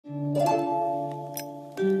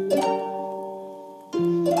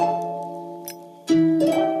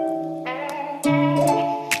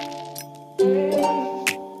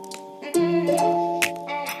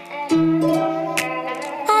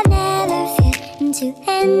into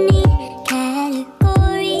any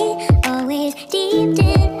category. Always deep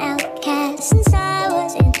in outcast since I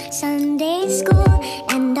was in Sunday school,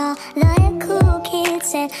 and all the cool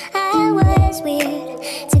kids said I was weird.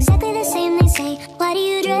 It's exactly the same they say. Why do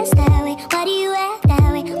you dress that way? Why do you act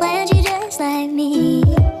that way? Why don't you dress like me?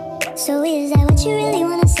 So is that what you really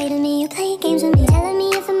wanna say to me? You play games with me, telling me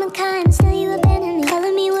if I'm a kind, still you abandon me,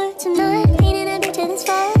 calling me words of mine, painting a picture that's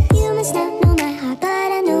false. You must not know my heart, but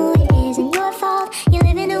I know it isn't your fault. You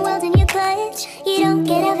live in a world in your clutch, you don't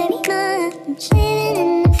get out very much. Living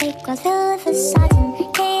in a fake world filled with facades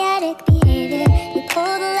and chaotic behavior. You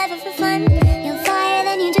pull the lever for fun, you'll fire,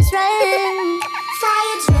 then you just run.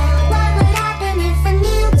 Fire drill, what would happen if a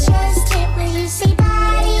nuke just hit? Will you say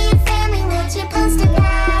bye to your family? Would you post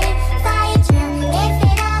about it? Fire drill, if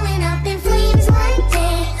it all went up in flames one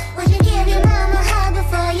day, would you give your mom a hug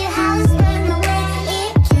before your house burned away?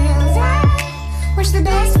 It kills, I wish the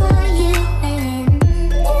best for you, and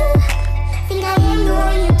you think I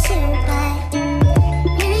ignore you too, but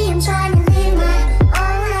really I'm trying to live my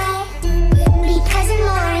own life, be present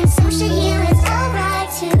more and so should you. It's alright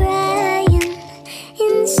to crying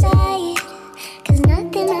inside, cause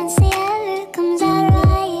nothing I say ever comes out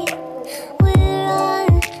right. We're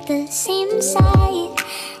on the same side.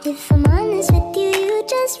 If I'm honest with you, you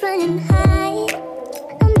just run and hide.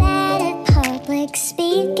 I'm bad at public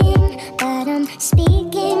speaking, but I'm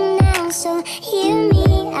speaking now, so hear me.